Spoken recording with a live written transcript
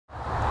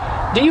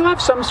Do you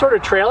have some sort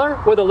of trailer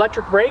with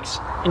electric brakes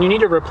and you need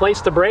to replace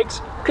the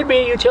brakes? Could be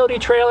a utility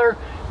trailer,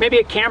 maybe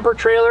a camper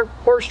trailer,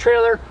 horse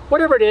trailer,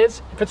 whatever it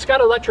is. If it's got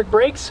electric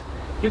brakes,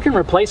 you can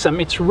replace them.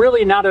 It's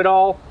really not at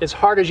all as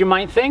hard as you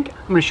might think.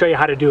 I'm going to show you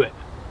how to do it.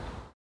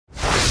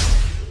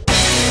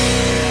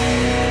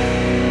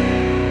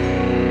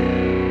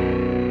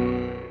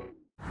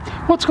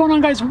 What's going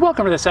on, guys?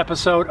 Welcome to this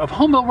episode of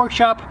Home Built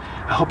Workshop.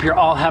 I hope you're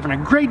all having a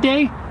great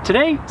day.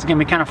 Today, it's going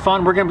to be kind of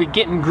fun. We're going to be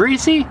getting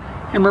greasy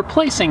and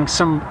replacing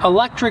some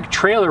electric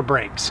trailer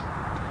brakes.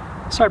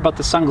 Sorry about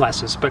the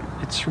sunglasses, but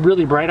it's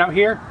really bright out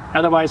here.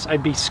 Otherwise,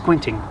 I'd be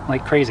squinting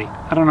like crazy.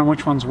 I don't know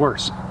which one's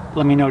worse.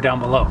 Let me know down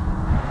below.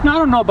 Now, I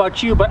don't know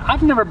about you, but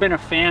I've never been a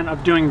fan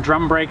of doing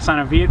drum brakes on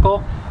a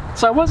vehicle,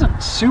 so I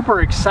wasn't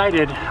super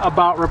excited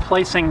about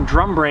replacing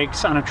drum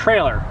brakes on a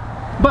trailer.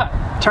 But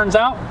turns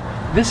out,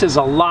 this is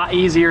a lot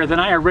easier than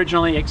I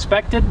originally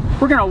expected.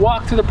 We're gonna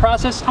walk through the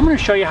process. I'm gonna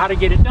show you how to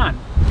get it done.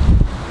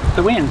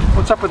 The wind,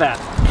 what's up with that?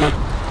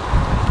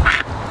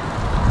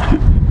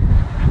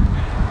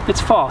 It's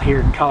fall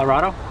here in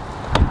Colorado.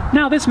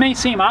 Now, this may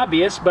seem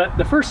obvious, but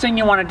the first thing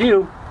you wanna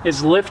do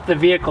is lift the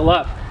vehicle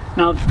up.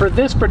 Now, for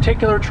this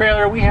particular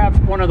trailer, we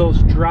have one of those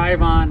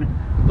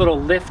drive-on little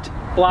lift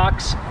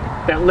blocks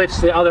that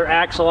lifts the other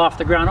axle off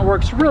the ground. It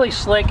works really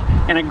slick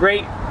and a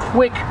great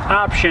quick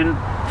option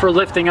for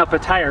lifting up a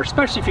tire,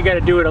 especially if you got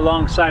to do it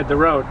alongside the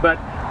road. But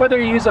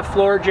whether you use a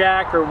floor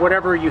jack or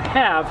whatever you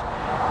have,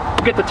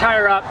 we'll get the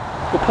tire up,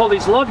 we'll pull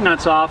these lug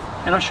nuts off,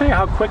 and I'll show you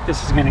how quick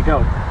this is going to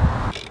go.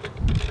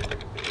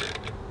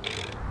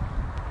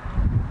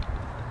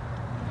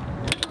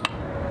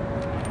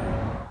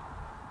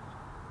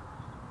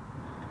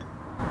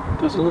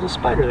 There's a little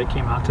spider that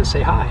came out to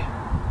say hi.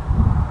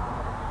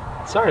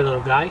 Sorry,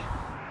 little guy.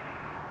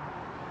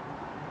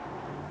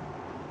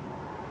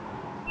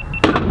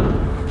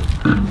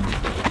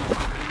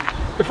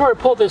 Before I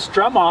pull this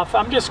drum off,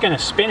 I'm just going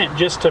to spin it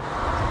just to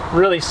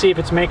really see if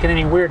it's making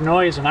any weird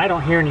noise, and I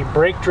don't hear any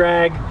brake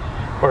drag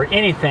or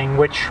anything,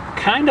 which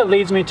kind of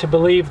leads me to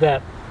believe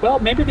that, well,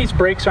 maybe these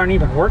brakes aren't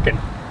even working.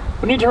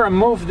 We need to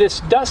remove this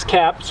dust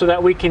cap so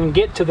that we can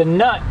get to the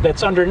nut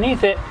that's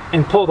underneath it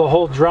and pull the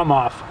whole drum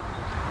off.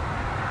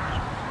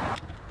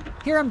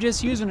 Here I'm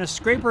just using a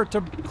scraper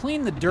to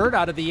clean the dirt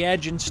out of the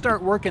edge and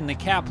start working the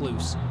cap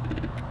loose.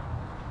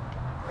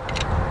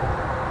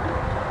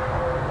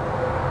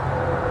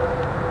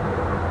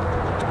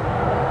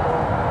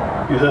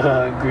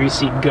 Ugh,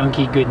 greasy,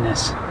 gunky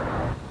goodness.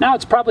 Now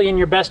it's probably in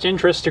your best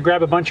interest to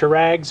grab a bunch of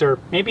rags or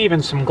maybe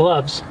even some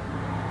gloves.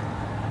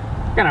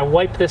 I'm gonna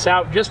wipe this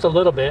out just a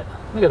little bit.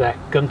 Look at that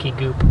gunky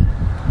goop.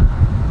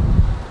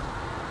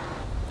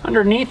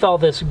 Underneath all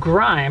this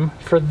grime,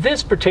 for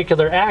this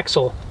particular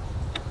axle,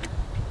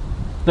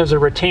 there's a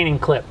retaining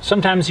clip.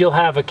 Sometimes you'll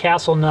have a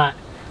castle nut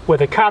with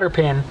a cotter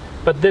pin,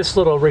 but this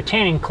little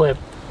retaining clip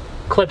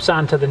clips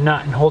onto the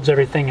nut and holds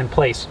everything in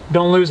place.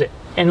 Don't lose it.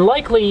 And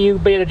likely you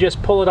better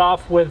just pull it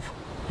off with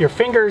your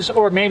fingers,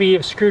 or maybe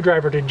a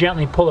screwdriver to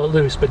gently pull it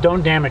loose, but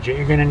don't damage it.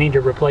 You're going to need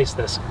to replace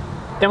this.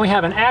 Then we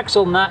have an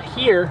axle nut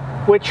here,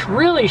 which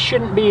really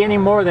shouldn't be any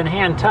more than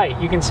hand tight.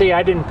 You can see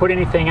I didn't put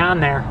anything on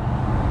there,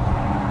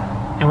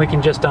 and we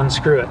can just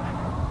unscrew it.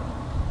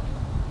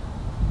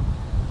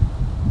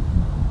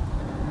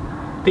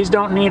 These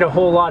don't need a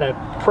whole lot of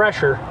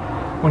pressure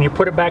when you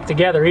put it back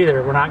together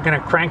either. We're not going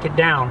to crank it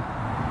down.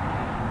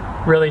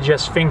 Really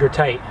just finger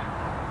tight.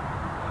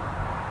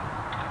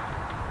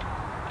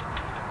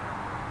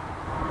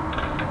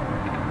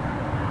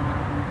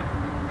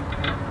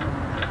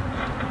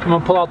 I'm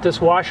going to pull out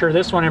this washer.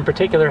 This one in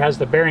particular has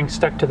the bearing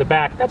stuck to the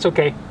back. That's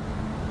okay.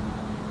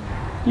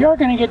 You are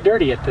going to get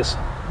dirty at this.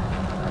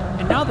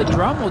 And now the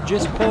drum will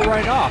just pull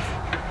right off.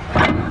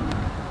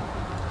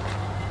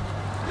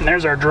 And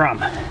there's our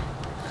drum.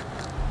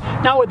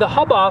 Now with the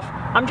hub off,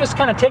 I'm just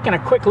kind of taking a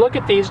quick look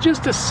at these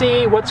just to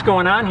see what's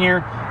going on here.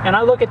 And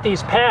I look at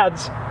these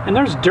pads, and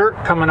there's dirt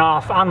coming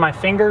off on my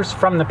fingers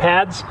from the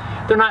pads.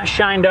 They're not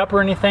shined up or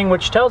anything,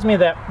 which tells me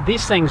that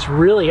these things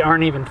really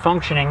aren't even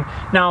functioning.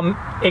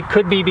 Now, it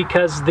could be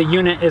because the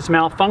unit is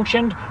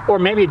malfunctioned, or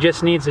maybe it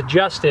just needs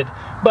adjusted.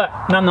 But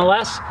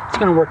nonetheless, it's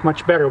going to work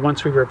much better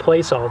once we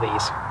replace all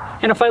these.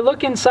 And if I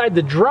look inside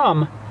the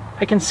drum,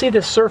 I can see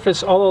the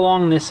surface all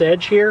along this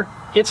edge here.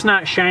 It's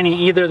not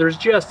shiny either. There's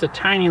just a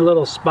tiny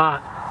little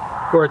spot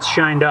where it's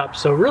shined up.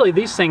 So really,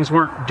 these things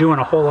weren't doing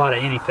a whole lot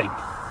of anything.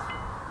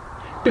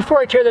 Before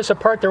I tear this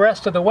apart the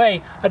rest of the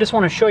way, I just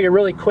want to show you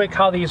really quick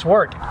how these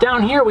work.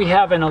 Down here we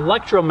have an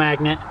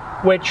electromagnet,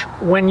 which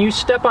when you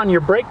step on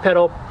your brake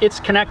pedal, it's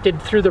connected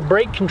through the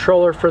brake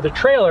controller for the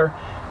trailer.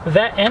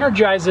 That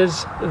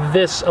energizes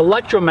this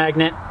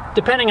electromagnet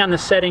depending on the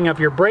setting of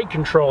your brake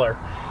controller.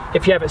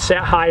 If you have it set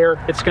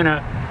higher, it's going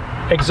to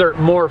exert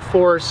more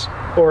force,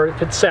 or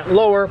if it's set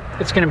lower,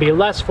 it's going to be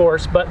less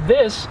force. But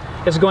this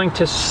is going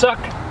to suck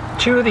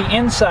to the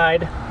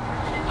inside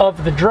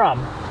of the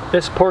drum,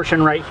 this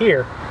portion right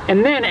here.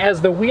 And then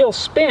as the wheel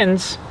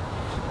spins,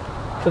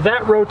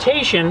 that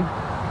rotation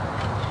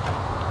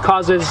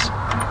causes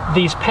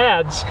these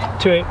pads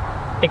to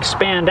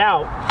expand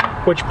out,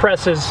 which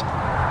presses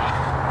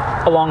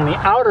along the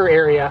outer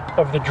area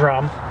of the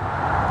drum,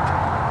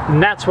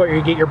 and that's where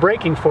you get your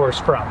braking force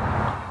from.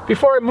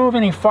 Before I move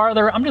any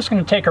farther, I'm just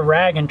going to take a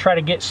rag and try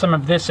to get some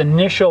of this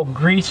initial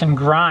grease and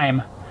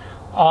grime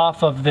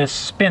off of this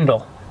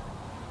spindle.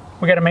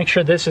 We got to make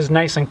sure this is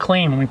nice and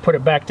clean when we put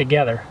it back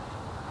together.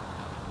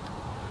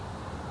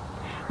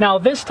 Now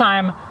this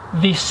time,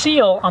 the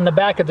seal on the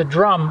back of the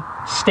drum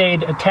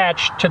stayed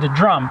attached to the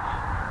drum.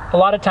 A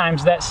lot of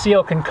times that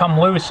seal can come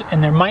loose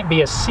and there might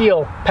be a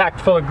seal packed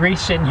full of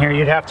grease sitting here.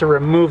 You'd have to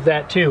remove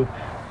that too.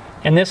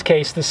 In this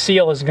case, the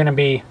seal is going to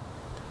be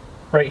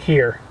right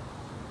here.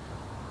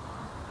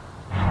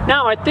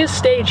 Now at this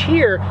stage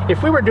here,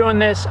 if we were doing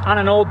this on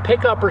an old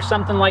pickup or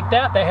something like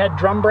that that had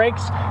drum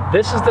brakes,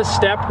 this is the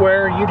step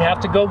where you'd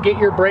have to go get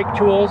your brake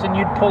tools and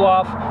you'd pull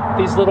off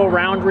these little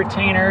round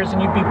retainers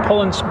and you'd be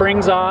pulling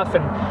springs off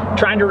and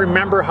trying to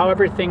remember how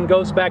everything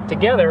goes back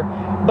together.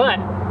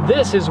 But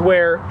this is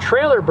where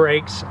trailer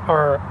brakes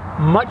are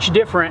much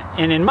different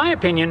and, in my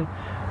opinion,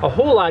 a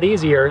whole lot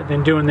easier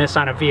than doing this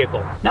on a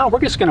vehicle. Now we're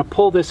just going to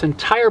pull this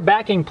entire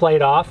backing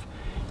plate off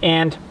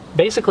and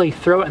basically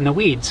throw it in the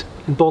weeds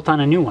and bolt on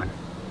a new one.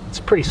 It's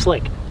pretty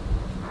slick.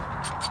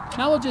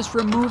 Now we'll just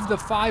remove the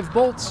 5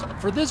 bolts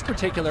for this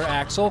particular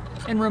axle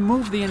and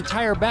remove the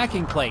entire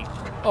backing plate.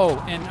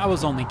 Oh, and I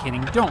was only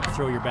kidding. Don't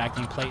throw your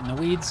backing plate in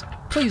the weeds.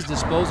 Please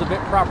dispose of it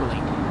properly.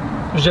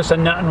 There's just a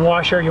nut and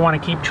washer. You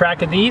want to keep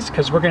track of these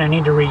because we're going to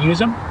need to reuse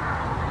them.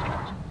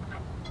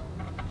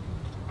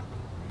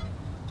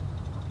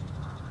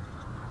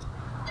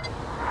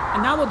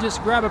 And now we'll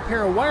just grab a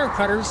pair of wire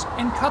cutters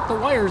and cut the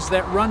wires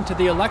that run to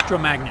the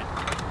electromagnet.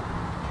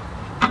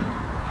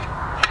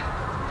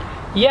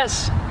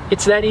 Yes,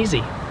 it's that easy.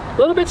 A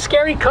little bit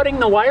scary cutting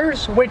the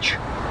wires, which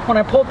when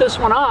I pulled this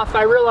one off,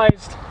 I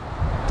realized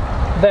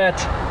that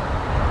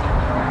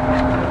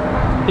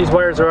these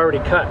wires are already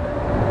cut.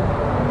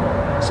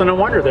 So no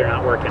wonder they're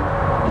not working.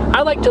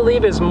 I like to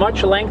leave as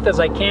much length as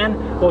I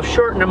can. We'll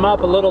shorten them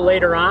up a little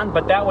later on,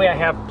 but that way I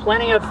have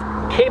plenty of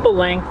cable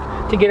length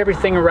to get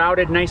everything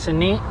routed nice and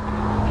neat.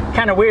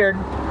 Kind of weird.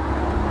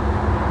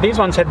 These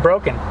ones had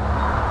broken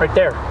right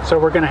there, so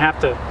we're gonna have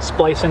to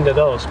splice into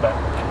those, but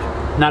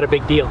not a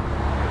big deal.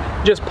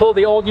 Just pull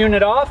the old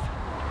unit off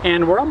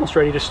and we're almost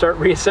ready to start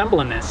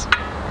reassembling this.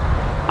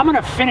 I'm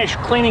gonna finish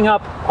cleaning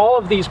up all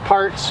of these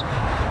parts.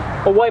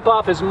 I'll wipe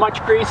off as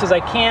much grease as I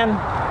can.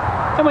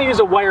 Then we'll use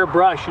a wire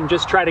brush and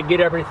just try to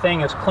get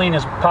everything as clean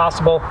as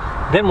possible.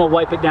 Then we'll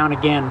wipe it down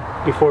again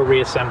before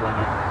reassembling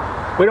it.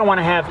 We don't want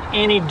to have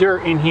any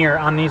dirt in here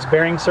on these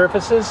bearing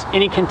surfaces.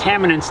 Any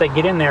contaminants that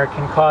get in there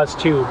can cause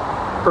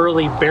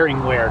early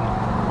bearing wear.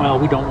 Well,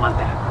 we don't want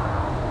that.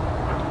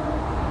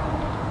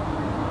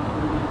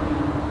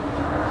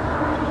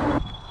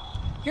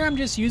 Here I'm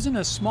just using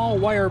a small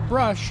wire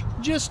brush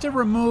just to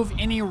remove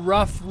any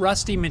rough,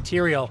 rusty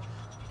material.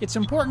 It's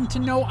important to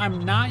know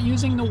I'm not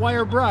using the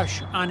wire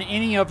brush on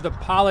any of the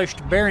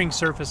polished bearing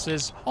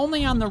surfaces,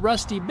 only on the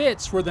rusty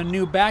bits where the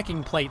new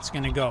backing plate's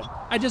going to go.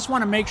 I just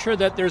want to make sure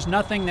that there's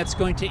nothing that's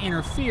going to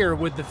interfere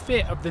with the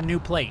fit of the new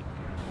plate.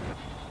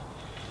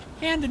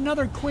 And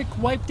another quick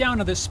wipe down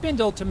of the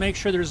spindle to make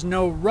sure there's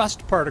no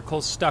rust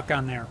particles stuck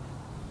on there.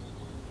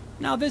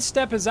 Now this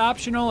step is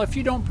optional. If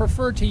you don't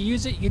prefer to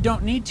use it, you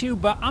don't need to,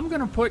 but I'm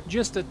going to put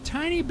just a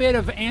tiny bit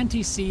of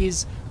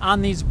anti-seize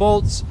on these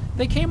bolts.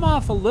 They came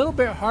off a little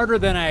bit harder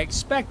than I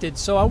expected,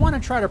 so I want to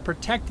try to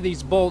protect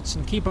these bolts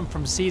and keep them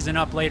from seizing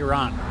up later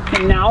on.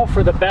 And now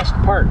for the best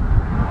part.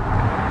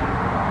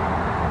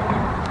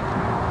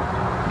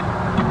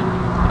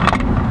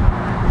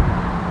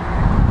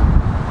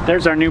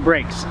 There's our new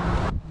brakes.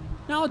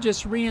 Now I'll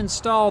just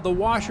reinstall the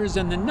washers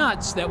and the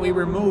nuts that we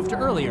removed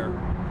earlier.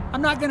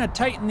 I'm not going to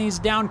tighten these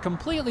down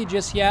completely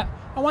just yet.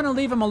 I want to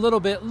leave them a little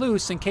bit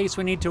loose in case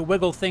we need to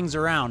wiggle things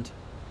around.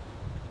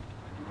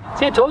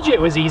 See, I told you it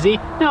was easy.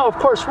 Now, of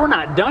course, we're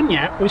not done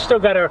yet. We still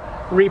got to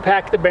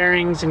repack the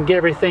bearings and get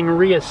everything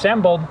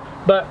reassembled.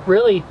 But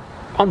really,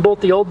 on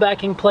both the old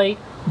backing plate,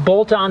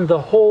 bolt on the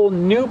whole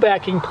new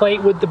backing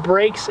plate with the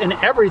brakes and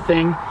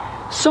everything,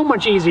 so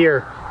much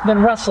easier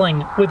than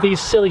wrestling with these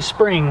silly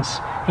springs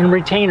and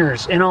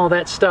retainers and all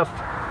that stuff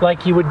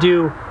like you would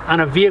do on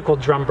a vehicle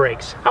drum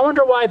brakes. I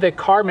wonder why the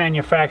car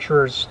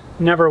manufacturers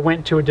never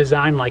went to a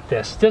design like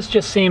this. This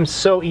just seems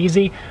so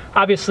easy,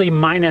 obviously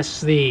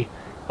minus the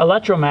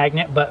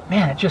electromagnet, but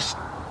man,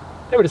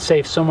 they would have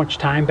saved so much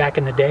time back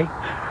in the day.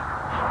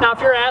 Now, if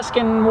you're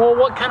asking, well,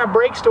 what kind of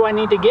brakes do I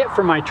need to get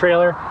for my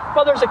trailer?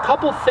 Well, there's a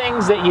couple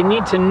things that you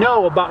need to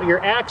know about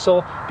your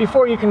axle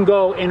before you can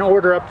go and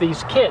order up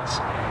these kits.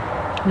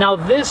 Now,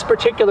 this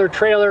particular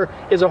trailer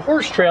is a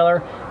horse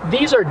trailer.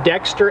 These are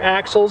Dexter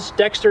axles.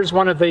 Dexter's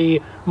one of the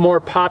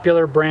more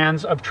popular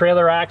brands of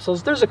trailer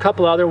axles. There's a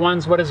couple other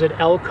ones. What is it?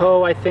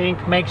 Elco, I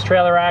think, makes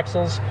trailer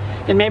axles,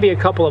 and maybe a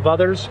couple of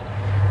others.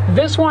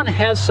 This one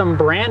has some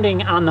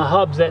branding on the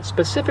hubs that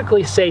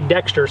specifically say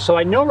Dexter, so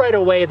I know right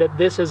away that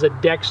this is a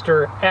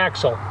Dexter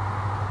axle.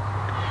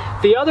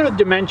 The other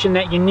dimension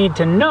that you need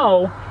to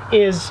know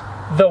is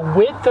the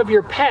width of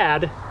your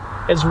pad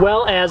as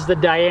well as the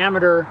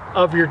diameter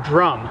of your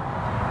drum.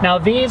 Now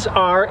these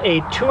are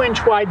a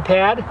 2-inch wide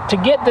pad. To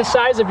get the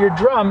size of your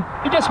drum,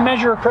 you just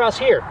measure across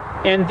here.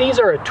 And these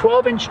are a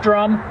 12-inch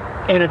drum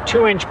and a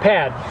 2-inch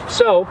pad.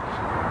 So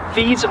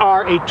these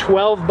are a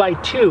 12 by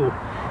 2.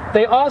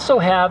 They also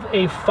have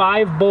a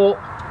 5-bolt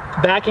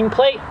backing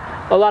plate.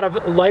 A lot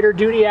of lighter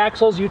duty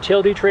axles,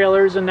 utility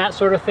trailers and that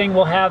sort of thing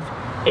will have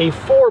a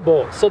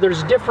 4-bolt. So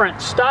there's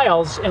different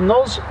styles, and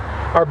those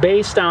are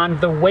based on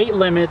the weight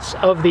limits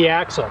of the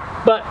axle.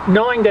 But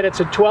knowing that it's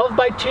a 12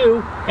 by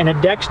 2 and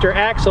a Dexter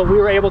axle, we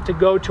were able to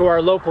go to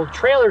our local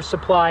trailer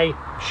supply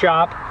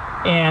shop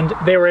and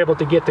they were able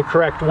to get the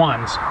correct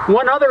ones.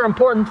 One other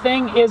important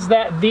thing is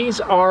that these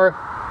are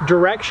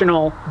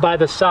directional by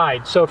the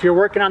side. So if you're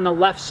working on the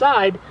left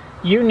side,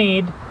 you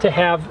need to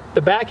have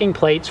the backing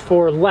plates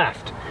for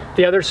left.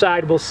 The other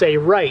side will say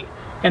right.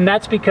 And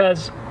that's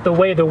because the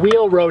way the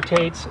wheel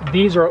rotates,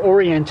 these are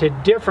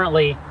oriented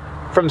differently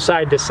from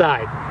side to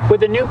side.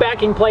 With the new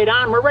backing plate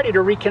on, we're ready to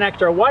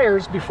reconnect our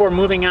wires before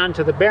moving on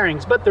to the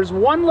bearings. But there's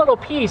one little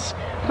piece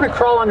I'm gonna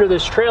crawl under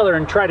this trailer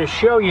and try to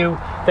show you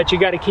that you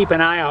gotta keep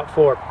an eye out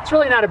for. It's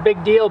really not a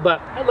big deal,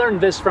 but I learned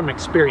this from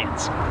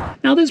experience.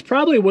 Now this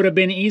probably would have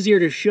been easier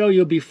to show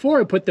you before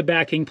I put the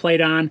backing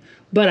plate on,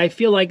 but I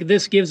feel like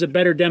this gives a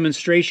better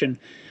demonstration.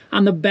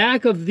 On the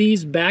back of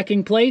these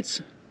backing plates,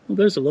 well,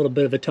 there's a little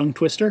bit of a tongue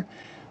twister.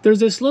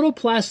 There's this little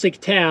plastic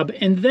tab,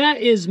 and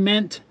that is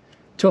meant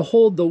to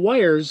hold the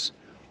wires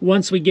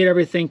once we get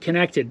everything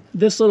connected.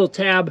 This little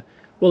tab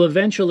will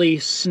eventually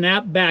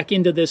snap back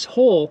into this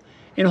hole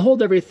and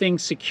hold everything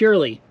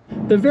securely.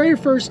 The very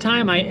first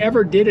time I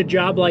ever did a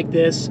job like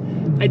this,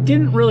 I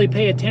didn't really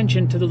pay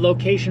attention to the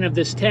location of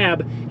this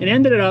tab and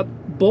ended up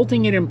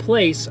bolting it in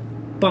place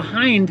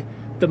behind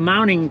the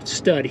mounting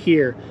stud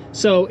here.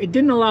 So it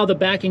didn't allow the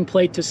backing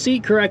plate to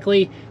seat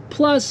correctly,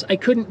 plus I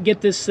couldn't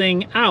get this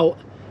thing out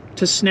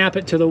to snap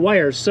it to the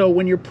wires. So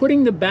when you're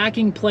putting the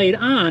backing plate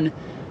on,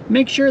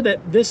 make sure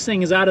that this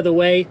thing is out of the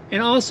way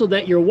and also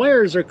that your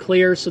wires are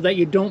clear so that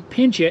you don't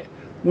pinch it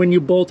when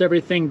you bolt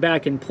everything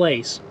back in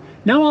place.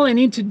 Now all I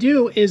need to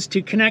do is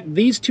to connect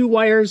these 2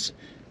 wires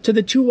to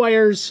the 2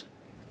 wires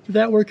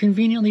that were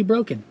conveniently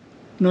broken.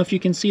 I don't know if you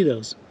can see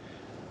those.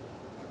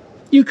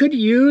 You could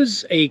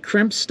use a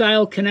crimp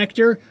style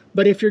connector,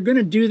 but if you're going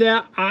to do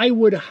that, I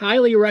would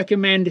highly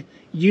recommend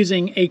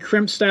using a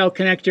crimp style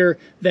connector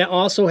that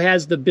also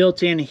has the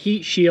built-in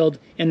heat shield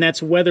and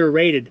that's weather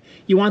rated.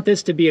 You want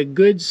this to be a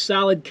good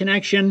solid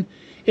connection.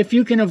 If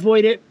you can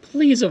avoid it,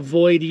 please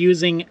avoid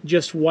using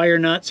just wire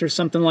nuts or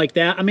something like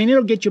that. I mean,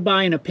 it'll get you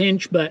by in a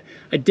pinch, but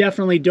I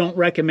definitely don't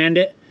recommend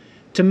it.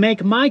 To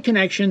make my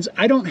connections,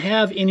 I don't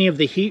have any of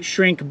the heat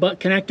shrink butt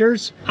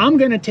connectors. I'm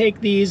going to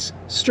take these,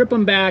 strip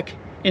them back,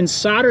 and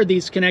solder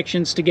these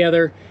connections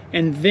together,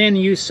 and then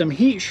use some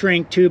heat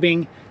shrink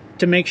tubing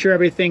to make sure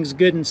everything's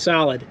good and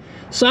solid.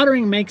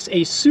 Soldering makes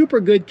a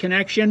super good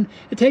connection.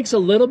 It takes a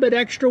little bit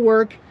extra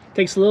work,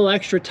 takes a little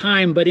extra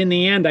time, but in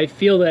the end I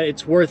feel that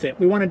it's worth it.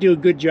 We want to do a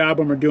good job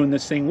when we're doing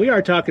this thing. We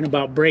are talking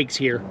about brakes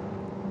here.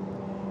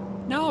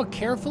 Now I'll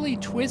carefully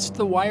twist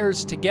the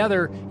wires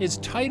together as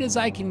tight as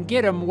I can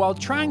get them while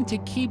trying to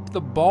keep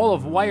the ball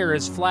of wire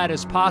as flat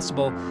as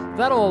possible.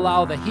 That'll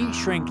allow the heat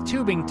shrink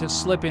tubing to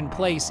slip in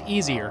place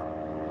easier.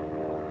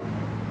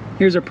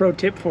 Here's a pro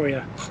tip for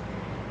you.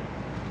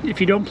 If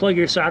you don't plug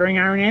your soldering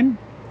iron in,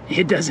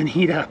 it doesn't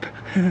heat up.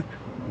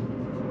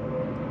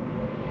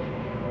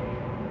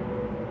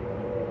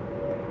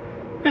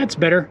 That's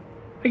better.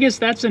 I guess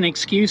that's an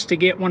excuse to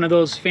get one of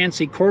those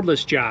fancy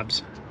cordless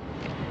jobs.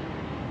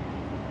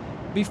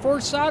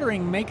 Before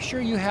soldering, make sure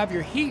you have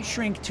your heat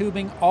shrink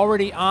tubing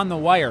already on the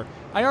wire.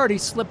 I already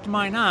slipped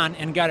mine on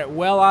and got it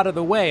well out of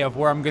the way of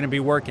where I'm going to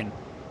be working.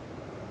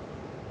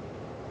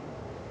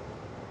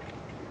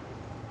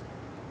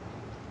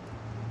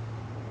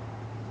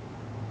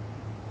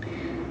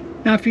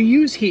 Now if you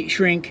use heat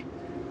shrink,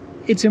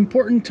 it's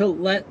important to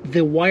let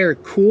the wire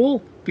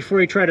cool before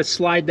you try to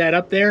slide that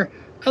up there.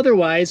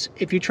 Otherwise,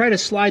 if you try to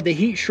slide the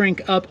heat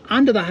shrink up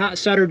onto the hot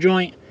solder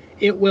joint,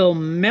 it will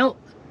melt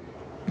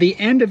the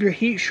end of your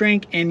heat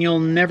shrink and you'll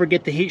never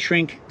get the heat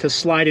shrink to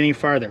slide any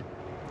farther.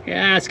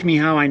 Ask me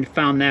how I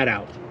found that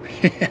out.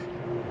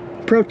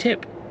 Pro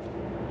tip.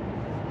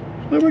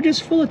 Well, we're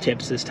just full of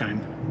tips this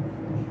time.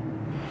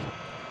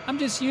 I'm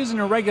just using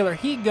a regular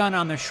heat gun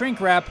on the shrink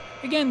wrap,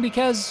 again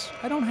because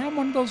I don't have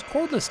one of those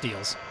cordless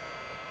deals.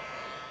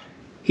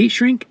 Heat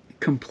shrink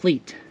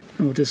complete.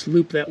 And we'll just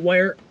loop that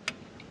wire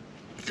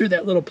through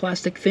that little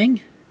plastic thing.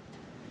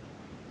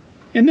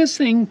 And this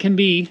thing can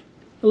be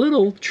a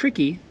little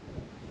tricky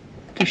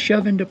to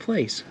shove into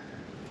place.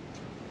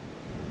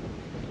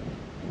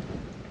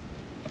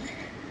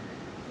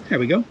 There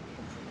we go.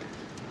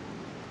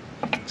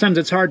 Sometimes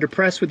it's hard to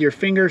press with your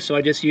finger, so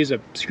I just use a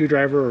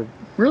screwdriver or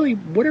really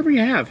whatever you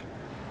have.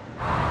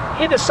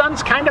 Hey, the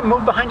sun's kind of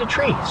moved behind a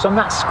tree, so I'm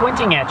not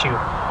squinting at you.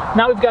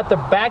 Now we've got the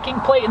backing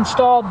plate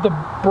installed, the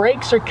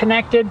brakes are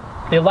connected,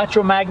 the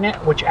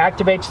electromagnet which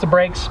activates the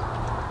brakes.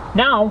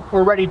 Now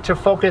we're ready to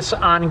focus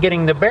on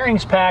getting the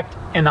bearings packed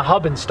and the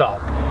hub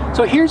installed.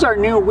 So here's our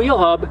new wheel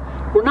hub.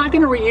 We're not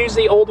going to reuse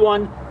the old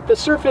one. The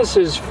surface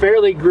is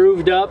fairly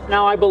grooved up.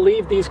 Now I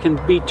believe these can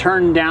be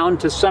turned down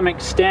to some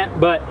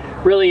extent, but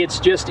really it's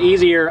just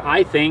easier,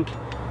 I think,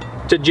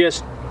 to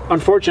just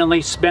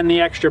unfortunately spend the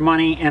extra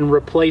money and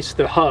replace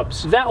the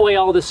hubs. That way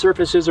all the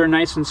surfaces are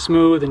nice and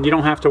smooth and you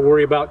don't have to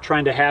worry about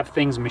trying to have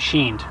things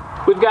machined.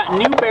 We've got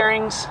new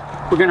bearings.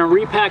 We're going to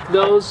repack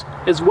those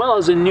as well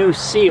as a new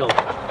seal.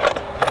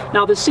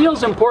 Now the seal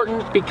is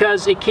important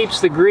because it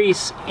keeps the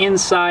grease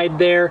inside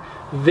there.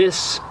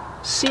 This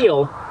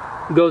seal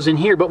goes in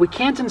here, but we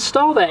can't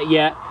install that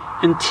yet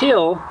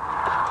until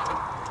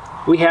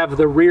we have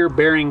the rear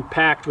bearing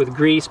packed with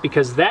grease,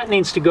 because that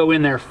needs to go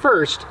in there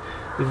first.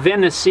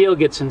 Then the seal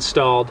gets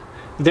installed.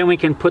 Then we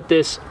can put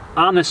this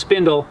on the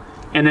spindle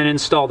and then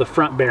install the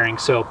front bearing.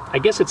 So I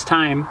guess it's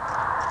time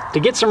to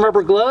get some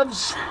rubber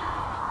gloves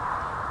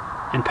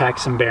and pack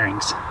some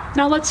bearings.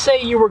 Now let's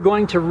say you were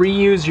going to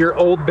reuse your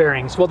old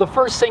bearings. Well, the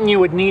first thing you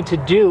would need to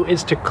do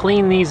is to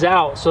clean these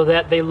out so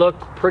that they look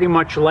pretty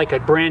much like a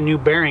brand new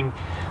bearing.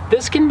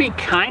 This can be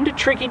kind of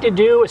tricky to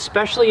do,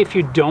 especially if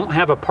you don't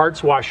have a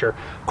parts washer.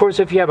 Of course,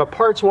 if you have a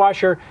parts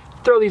washer,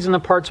 throw these in the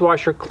parts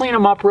washer, clean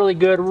them up really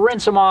good,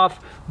 rinse them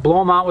off, blow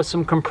them out with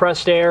some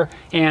compressed air,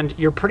 and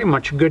you're pretty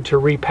much good to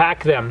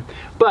repack them.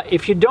 But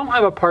if you don't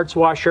have a parts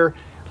washer,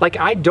 like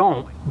I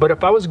don't, but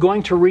if I was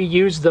going to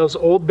reuse those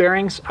old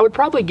bearings, I would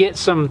probably get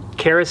some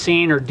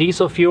kerosene or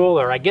diesel fuel,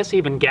 or I guess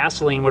even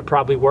gasoline would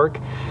probably work,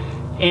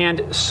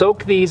 and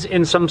soak these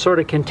in some sort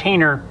of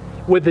container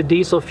with the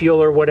diesel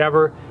fuel or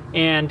whatever,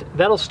 and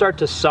that'll start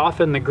to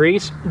soften the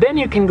grease. Then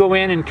you can go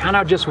in and kind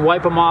of just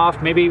wipe them off,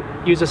 maybe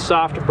use a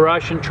soft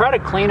brush and try to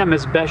clean them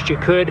as best you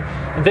could,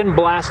 and then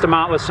blast them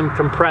out with some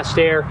compressed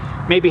air.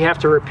 Maybe have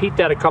to repeat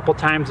that a couple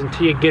times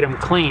until you get them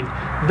clean.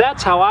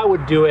 That's how I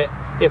would do it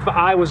if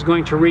I was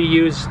going to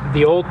reuse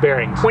the old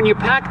bearings. When you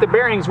pack the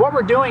bearings, what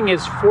we're doing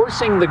is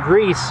forcing the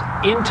grease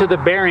into the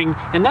bearing,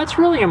 and that's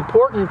really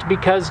important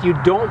because you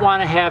don't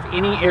want to have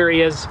any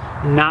areas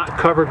not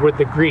covered with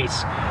the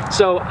grease.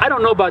 So I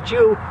don't know about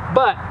you,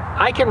 but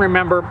I can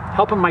remember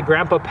helping my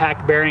grandpa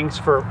pack bearings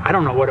for, I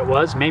don't know what it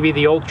was, maybe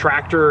the old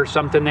tractor or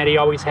something that he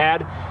always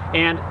had,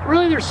 and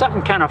really there's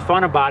something kind of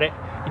fun about it.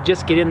 You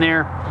just get in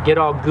there, you get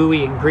all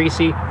gooey and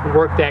greasy,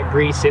 work that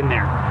grease in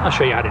there. I'll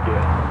show you how to do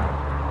it.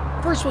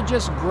 First, we'll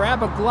just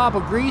grab a glob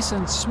of grease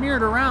and smear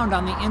it around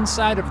on the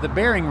inside of the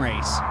bearing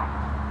race.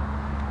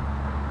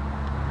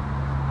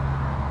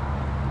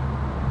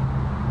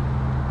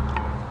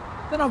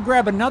 Then I'll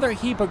grab another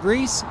heap of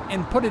grease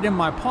and put it in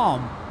my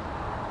palm.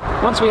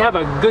 Once we have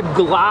a good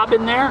glob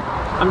in there,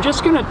 I'm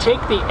just going to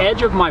take the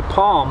edge of my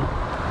palm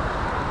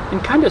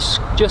and kind of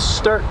just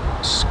start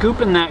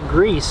scooping that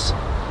grease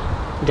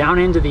down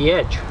into the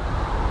edge.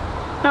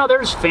 Now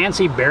there's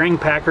fancy bearing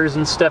packers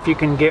and stuff you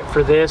can get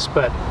for this,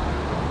 but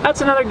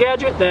that's another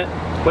gadget that,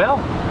 well,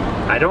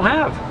 I don't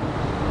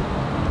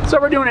have. So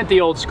we're doing it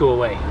the old school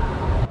way.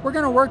 We're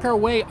going to work our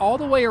way all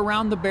the way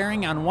around the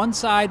bearing on one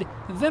side,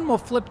 then we'll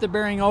flip the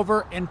bearing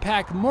over and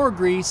pack more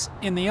grease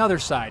in the other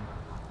side.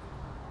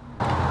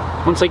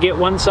 Once I get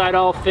one side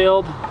all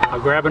filled,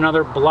 I'll grab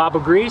another blob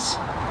of grease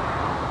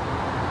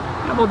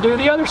and we'll do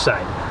the other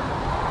side.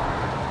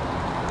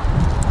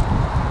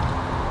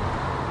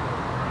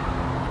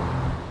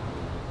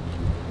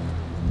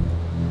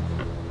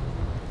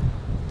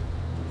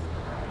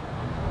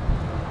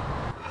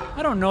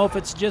 I don't know if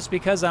it's just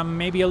because I'm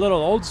maybe a little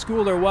old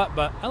school or what,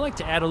 but I like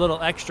to add a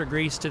little extra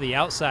grease to the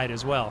outside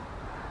as well.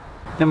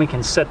 Then we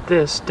can set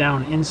this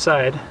down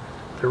inside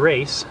the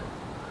race.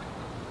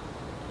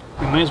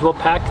 We might as well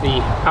pack the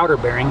outer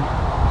bearing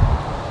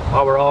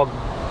while we're all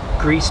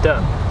greased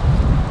up.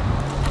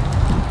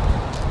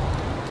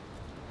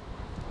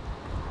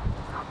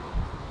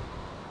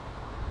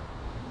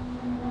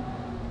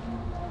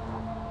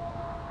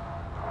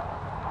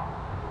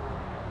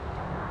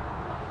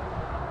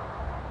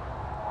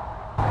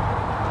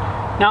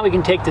 Now we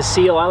can take the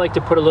seal. I like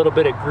to put a little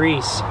bit of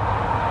grease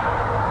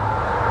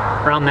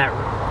around that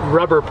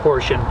rubber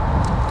portion,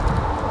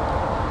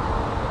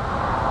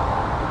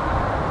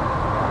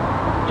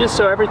 just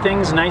so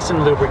everything's nice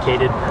and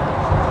lubricated.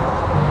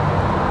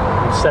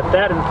 Set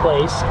that in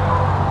place.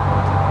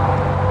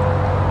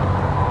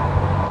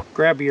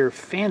 Grab your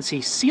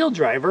fancy seal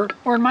driver,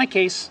 or in my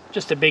case,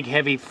 just a big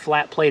heavy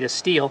flat plate of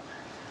steel.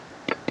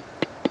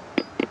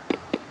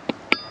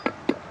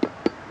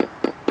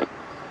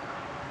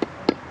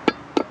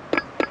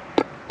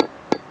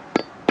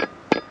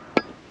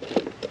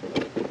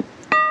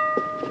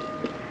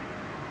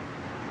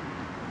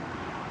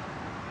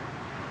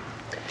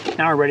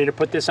 Now we're ready to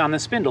put this on the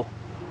spindle.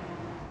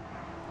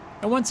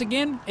 And once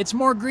again, it's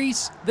more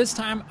grease. This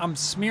time I'm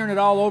smearing it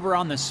all over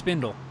on the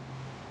spindle.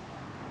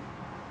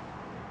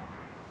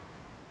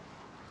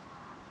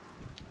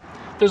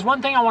 There's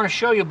one thing I want to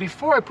show you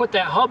before I put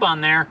that hub on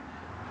there.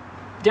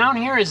 Down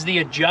here is the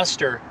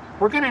adjuster.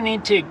 We're going to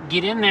need to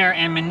get in there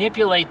and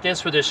manipulate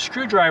this with a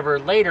screwdriver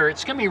later.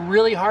 It's going to be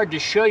really hard to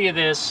show you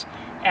this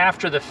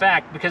after the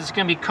fact because it's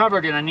going to be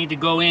covered and I need to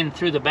go in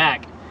through the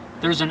back.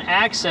 There's an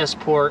access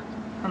port,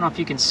 I don't know if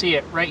you can see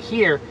it, right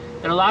here,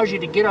 that allows you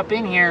to get up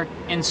in here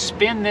and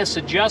spin this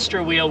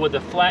adjuster wheel with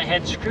a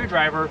flathead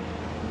screwdriver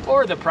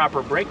or the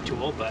proper brake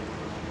tool, but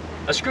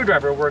a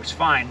screwdriver works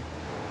fine.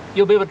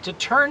 You'll be able to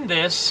turn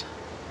this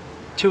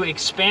to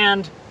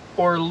expand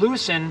or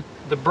loosen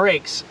the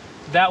brakes.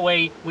 That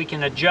way we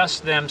can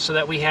adjust them so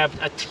that we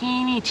have a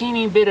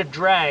teeny bit of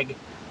drag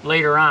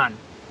later on.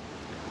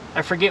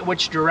 I forget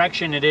which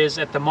direction it is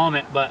at the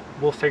moment, but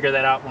we'll figure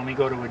that out when we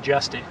go to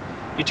adjust it.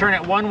 You turn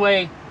it one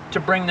way to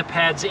bring the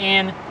pads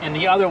in and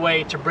the other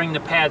way to bring the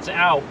pads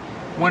out.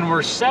 When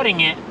we're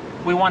setting it,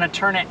 we want to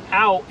turn it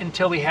out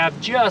until we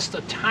have just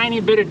a tiny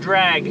bit of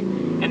drag,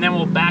 and then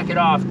we'll back it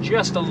off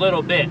just a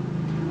little bit.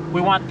 We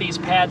want these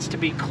pads to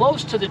be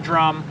close to the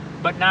drum,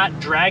 but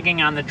not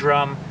dragging on the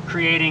drum,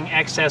 creating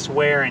excess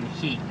wear and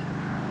heat.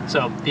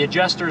 So the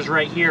adjuster's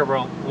right here.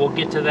 We'll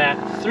get to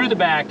that through the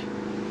back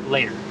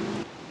later.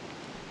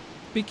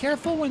 Be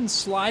careful when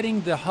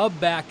sliding the hub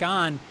back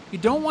on. You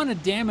don't want to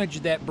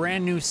damage that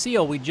brand new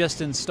seal we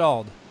just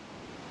installed.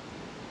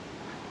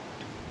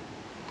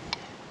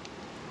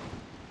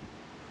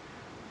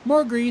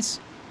 More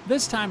grease.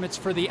 This time it's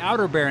for the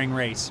outer bearing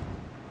race.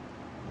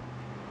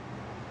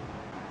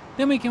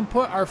 Then we can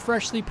put our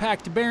freshly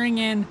packed bearing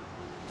in,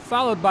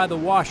 followed by the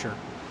washer.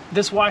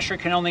 This washer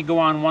can only go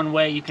on one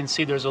way. You can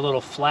see there's a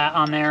little flat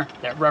on there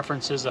that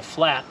references a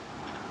flat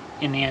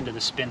in the end of the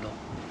spindle.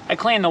 I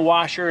cleaned the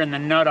washer and the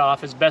nut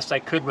off as best I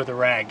could with a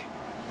rag.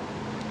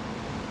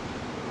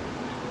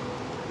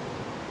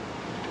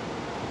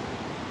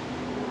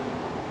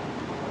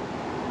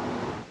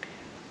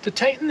 To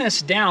tighten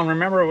this down,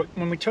 remember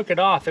when we took it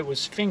off, it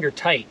was finger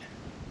tight.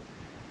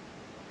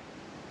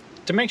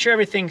 To make sure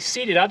everything's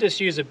seated, I'll just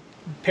use a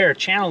pair of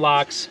channel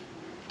locks,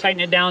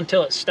 tighten it down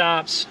until it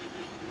stops.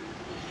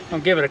 I'll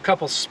give it a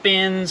couple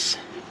spins,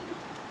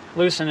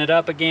 loosen it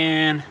up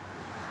again,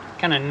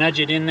 kind of nudge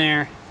it in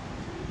there.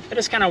 I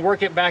just kind of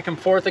work it back and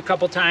forth a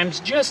couple times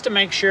just to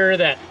make sure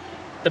that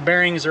the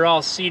bearings are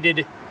all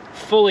seated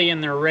fully in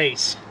their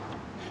race.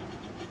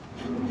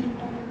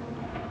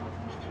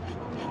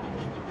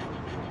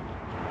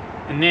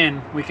 And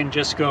then we can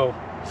just go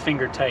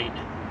finger tight.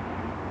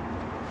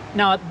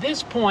 Now at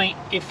this point,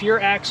 if your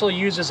axle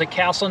uses a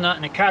castle nut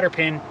and a cotter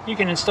pin, you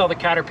can install the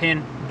cotter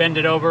pin, bend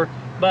it over,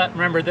 but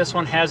remember this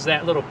one has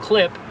that little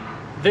clip.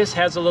 This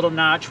has a little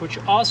notch which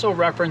also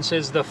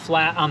references the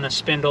flat on the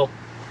spindle.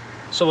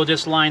 So we'll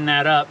just line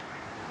that up.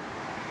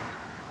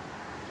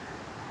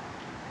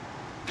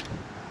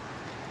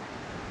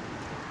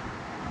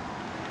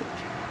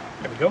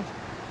 There we go.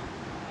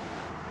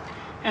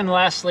 And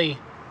lastly,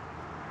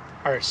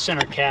 our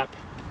center cap.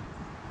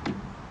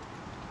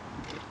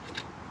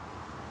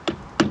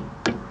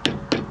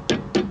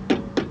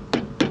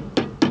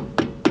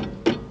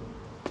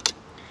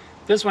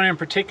 This one in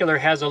particular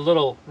has a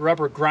little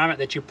rubber grommet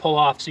that you pull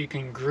off so you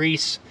can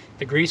grease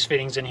the grease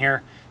fittings in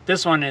here.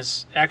 This one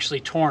is actually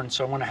torn,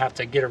 so I'm going to have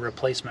to get a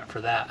replacement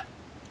for that.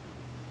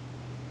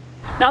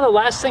 Now the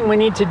last thing we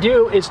need to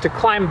do is to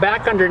climb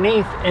back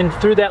underneath and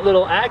through that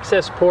little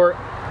access port,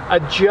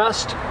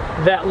 adjust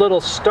that little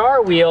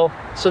star wheel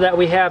so that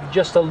we have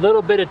just a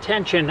little bit of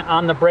tension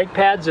on the brake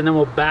pads, and then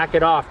we'll back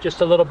it off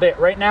just a little bit.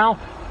 Right now,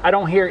 I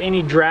don't hear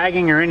any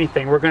dragging or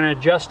anything. We're going to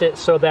adjust it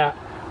so that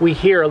we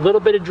hear a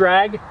little bit of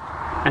drag,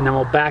 and then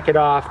we'll back it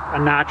off a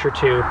notch or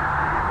two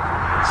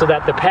so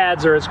that the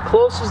pads are as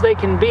close as they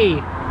can be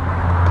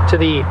to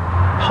the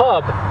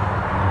hub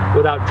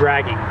without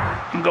dragging.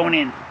 I'm going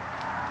in.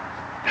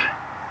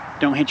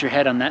 Don't hit your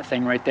head on that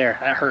thing right there.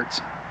 That hurts.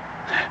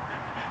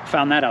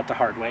 Found that out the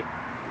hard way.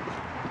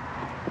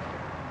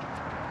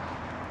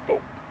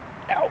 Oh,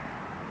 ow,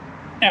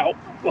 ow.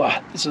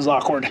 Ugh, this is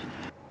awkward.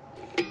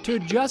 To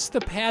adjust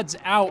the pads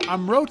out,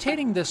 I'm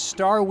rotating the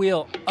star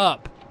wheel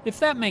up, if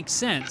that makes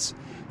sense.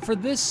 For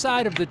this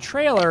side of the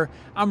trailer,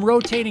 I'm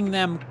rotating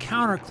them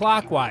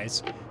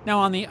counterclockwise. Now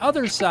on the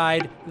other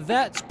side,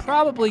 that's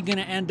probably going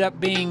to end up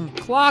being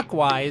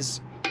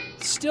clockwise,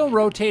 still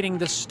rotating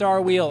the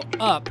star wheel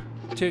up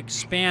to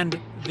expand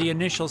the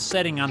initial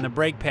setting on the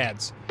brake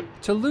pads.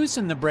 To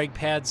loosen the brake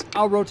pads,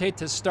 I'll rotate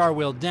the star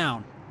wheel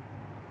down.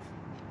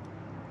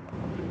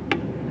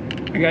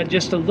 I got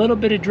just a little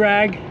bit of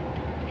drag.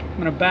 I'm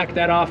going to back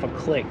that off a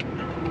click.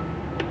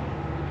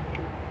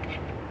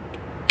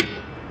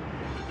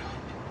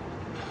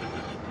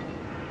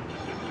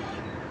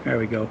 There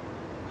we go.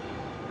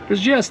 There's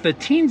just the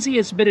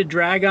teensiest bit of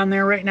drag on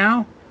there right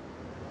now.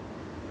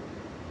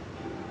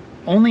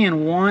 Only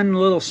in one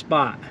little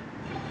spot.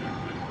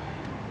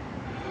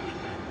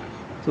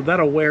 So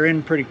that'll wear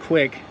in pretty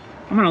quick.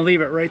 I'm going to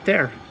leave it right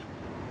there.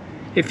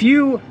 If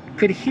you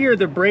could hear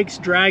the brakes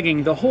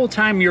dragging the whole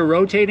time you're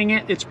rotating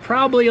it, it's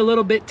probably a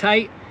little bit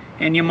tight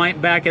and you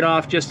might back it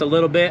off just a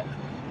little bit.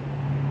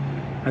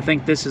 I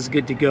think this is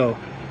good to go.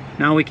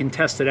 Now we can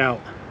test it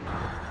out.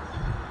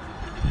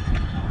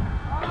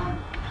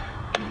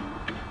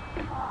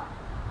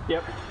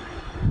 Yep.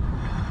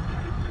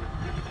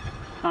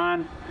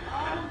 On.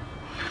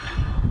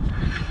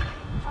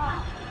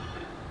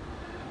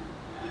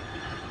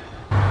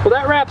 Well,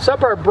 that wraps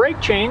up our brake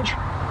change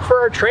for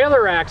our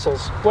trailer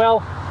axles. Well,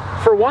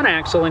 for one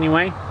axle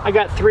anyway. I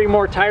got 3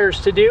 more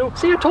tires to do.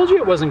 See, I told you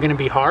it wasn't gonna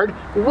be hard.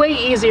 Way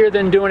easier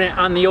than doing it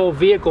on the old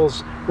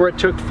vehicles where it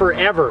took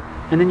forever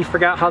and then you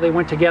forgot how they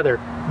went together.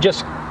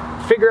 Just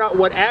figure out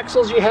what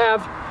axles you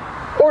have,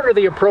 order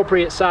the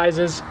appropriate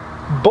sizes,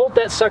 bolt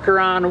that sucker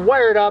on,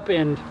 wire it up,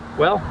 and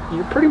well,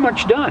 you're pretty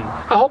much done.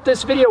 I hope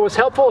this video was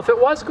helpful. If it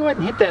was, go ahead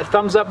and hit that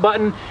thumbs up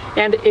button.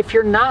 And if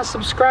you're not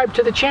subscribed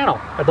to the channel,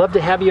 I'd love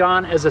to have you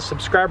on as a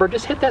subscriber.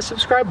 Just hit that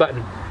subscribe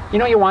button. You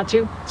know you want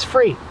to. It's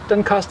free.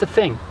 Doesn't cost a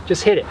thing.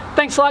 Just hit it.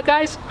 Thanks a lot,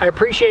 guys. I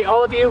appreciate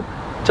all of you.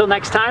 Till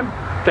next time,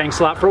 thanks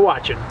a lot for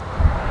watching.